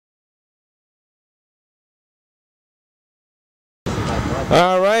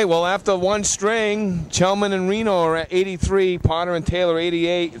All right, well, after one string, Chelman and Reno are at 83, Potter and Taylor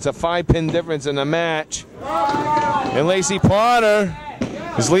 88. It's a 5-pin difference in the match. And Lacey Potter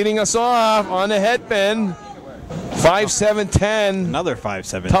is leading us off on the headpin. 5-7-10. Another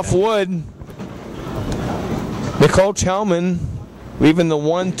 5-7. Tough wood. Nicole Chelman leaving the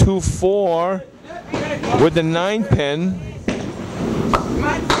 1-2-4 with the 9-pin.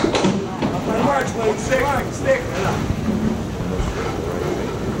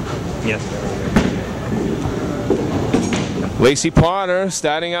 Yes. Lacey Potter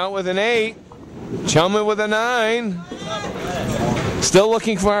starting out with an 8. Chelman with a 9. Still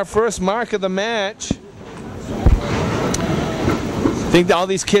looking for our first mark of the match. I think all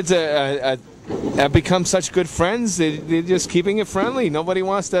these kids have become such good friends. They're just keeping it friendly. Nobody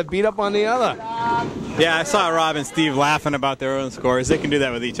wants to beat up on the other. Yeah, I saw Rob and Steve laughing about their own scores. They can do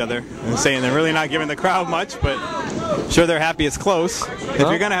that with each other and saying they're really not giving the crowd much, but I'm sure they're happy it's close. If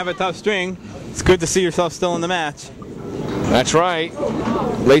you're going to have a tough string, it's good to see yourself still in the match. That's right.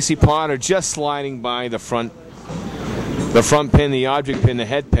 Lacey Potter just sliding by the front pin, the object pin, the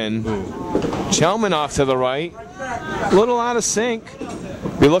head pin. Chelman off to the right. A little out of sync.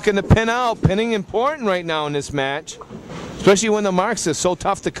 Be looking to pin out. Pinning important right now in this match, especially when the marks are so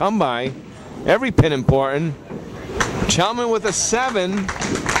tough to come by. Every pin important. Chelman with a 7.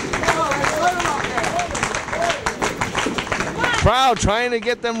 Crowd trying to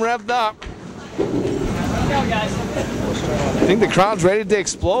get them revved up. I think the crowd's ready to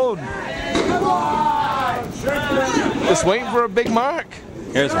explode. Just waiting for a big mark.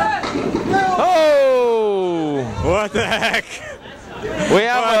 Here's one. Oh! What the heck? We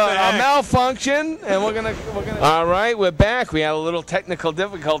have a malfunction, and we're gonna. All right, we're back. We had a little technical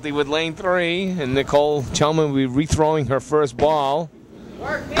difficulty with lane 3, and Nicole Chelman will be rethrowing her first ball.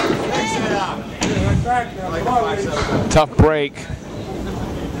 Tough break.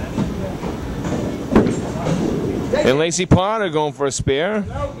 And Lacey Potter going for a spare.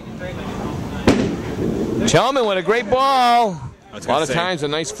 Chelman with a great ball. A lot of times a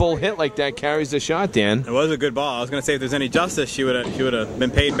nice full hit like that carries the shot, Dan. It was a good ball. I was going to say if there's any justice, she would have been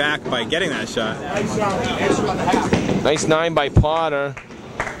paid back by getting that shot. Nice 9 by Potter.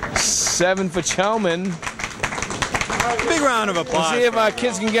 7 for Chelman. Big round of applause. Let's see if our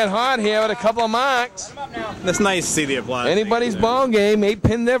kids can get hot here with a couple of marks. That's nice to see the applause. Anybody's ball game,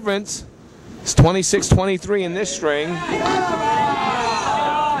 8-pin difference. It's 26-23 in this string.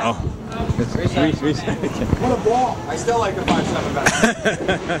 Oh. What a ball. I still like the 5-7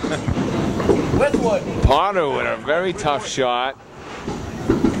 better. With wood. Potter with a very tough shot.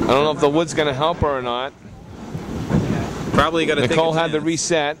 I don't know if the wood's going to help her or not. Probably got to Nicole had the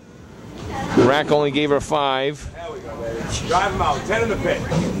reset. Rack only gave her 5. There we go, baby. Drive them out. 10 in the pin.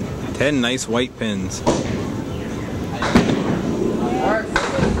 10 nice white pins.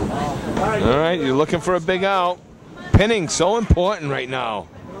 All right, you're looking for a big out. Pinning so important right now.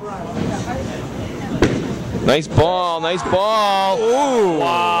 Nice ball, nice ball. Ooh,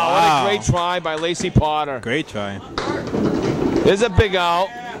 wow, what a great try by Lacey Potter. Great try. There's a big out.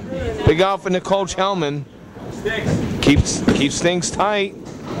 Big out for Nicole Chelman. Keeps things tight.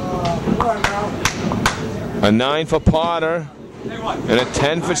 A 9 for Potter. And a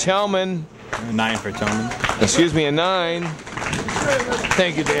 10 for Chelman. A 9 for Chelman. Excuse me, a 9.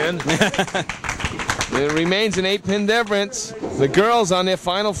 Thank you, Dan. It remains an 8-pin difference. The girls on their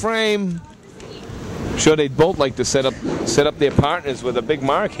final frame. I'm sure they'd both like to set up their partners with a big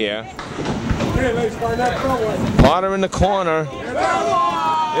mark here. Potter in the corner.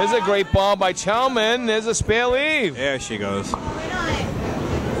 There's a great ball by Chelman. There's a spare leave. There she goes.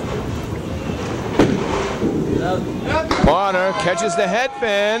 Potter catches the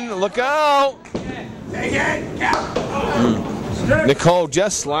headpin. Look out. Nicole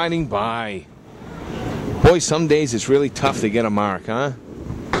just sliding by. Boy, some days it's really tough to get a mark, huh?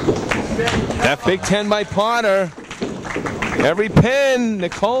 That big 10 by Potter. Every pin.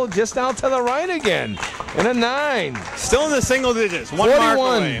 Nicole just out to the right again. And a 9. Still in the single digits. 41, mark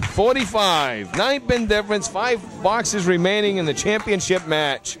away. 45. 9-pin difference. 5 boxes remaining in the championship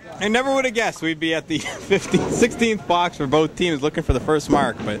match. I never would have guessed we'd be at the 16th box for both teams looking for the first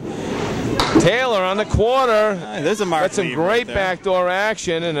mark, but Taylor on the quarter. There's a mark. That's some great backdoor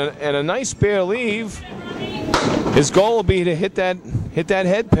action and a nice spare leave. His goal will be to hit that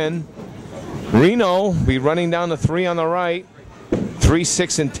head pin. Reno be running down the 3 on the right. 3,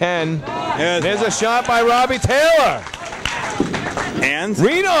 6, and 10. There's a shot by Robbie Taylor. And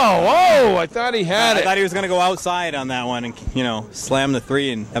Reno. Oh, I thought he had it. I thought he was going to go outside on that one and, slam the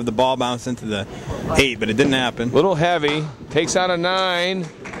 3 and have the ball bounce into the 8, but it didn't happen. Little heavy. Takes out a 9.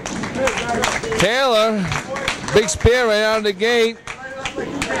 Taylor, big spear right out of the gate.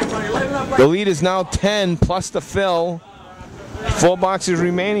 The lead is now 10 plus the fill. 4 boxes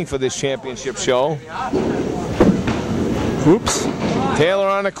remaining for this championship show. Oops. Taylor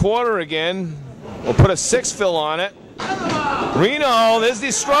on a quarter again. We'll put a 6 fill on it. Reno, there's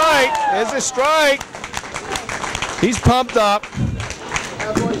the strike. There's the strike. He's pumped up.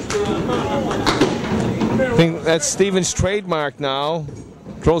 I think that's Steven's trademark now.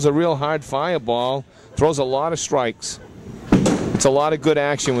 Throws a real hard fireball. Throws a lot of strikes. It's a lot of good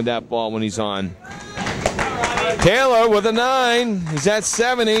action with that ball when he's on. Taylor with a 9. He's at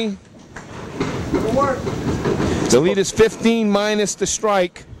 70. The lead is 15 minus the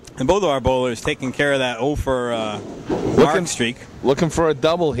strike. And both of our bowlers taking care of that 0 for mark streak. Looking for a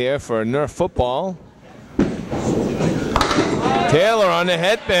double here for Nerf football. Taylor on the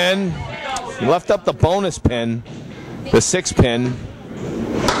head pin. He left up the bonus pin, the 6 pin.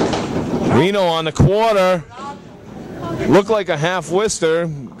 Reno on the quarter. Looked like a half wister.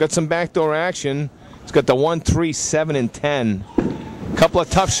 Got some backdoor action. He's got the 1, 3, 7, and 10. Couple of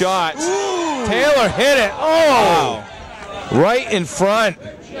tough shots. Ooh. Taylor hit it. Oh! Wow. Right in front.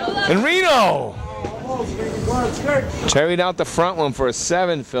 And Reno cherried out the front one for a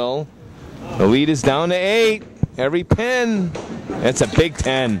 7 fill. The lead is down to 8. Every pin. That's a big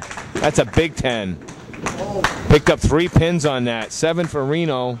 10. That's a big 10. Picked up 3 pins on that. 7 for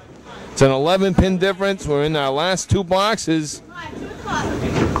Reno. It's an 11 pin difference. We're in our last 2 boxes.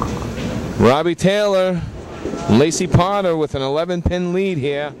 Robbie Taylor, Lacey Potter with an 11 pin lead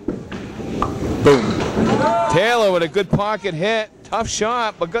here. Boom. Taylor with a good pocket hit. Tough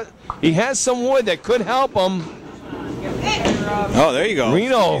shot, but good. He has some wood that could help him. Oh, there you go.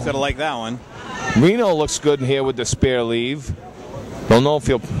 Reno. He's going to like that one. Reno looks good in here with the spare leave. Don't know if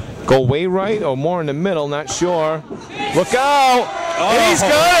he'll go way right or more in the middle, not sure. Look out! Oh, he's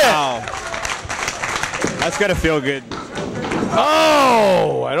got it! That's got to feel good.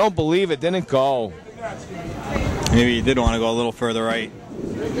 Oh! I don't believe it didn't go. Maybe he did want to go a little further right.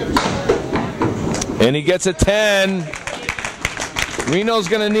 And he gets a 10. Reno's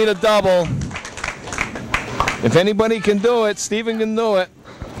going to need a double. If anybody can do it, Steven can do it.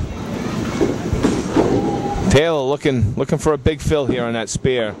 Taylor looking for a big fill here on that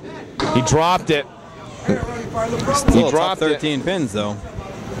spear. He dropped it. He dropped 13 pins though.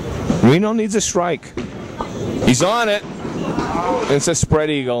 Reno needs a strike. He's on it. It's a spread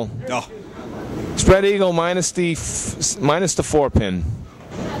eagle. Oh. Spread eagle minus the 4 pin.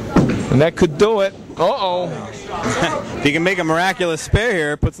 And that could do it. Uh-oh. If he can make a miraculous spare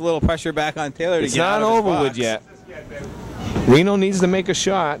here, it puts a little pressure back on Taylor to get out of his box. It's not over with yet. Reno needs to make a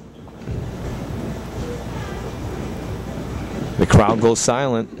shot. The crowd goes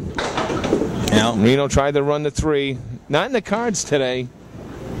silent. Yeah. Reno tried to run the 3. Not in the cards today.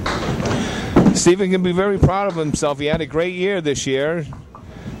 Steven can be very proud of himself. He had a great year this year.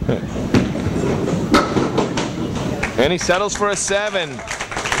 And he settles for a 7.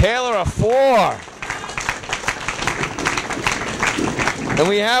 Taylor a 4. And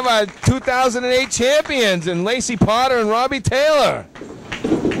we have our 2008 champions in Lacey Potter and Robbie Taylor.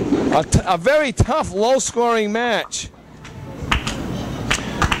 A very tough, low-scoring match.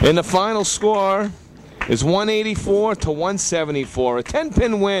 And the final score is 184 to 174. A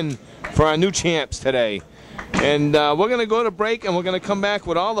 10-pin win for our new champs today. And we're going to go to break, and we're going to come back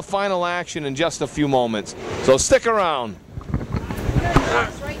with all the final action in just a few moments. So stick around.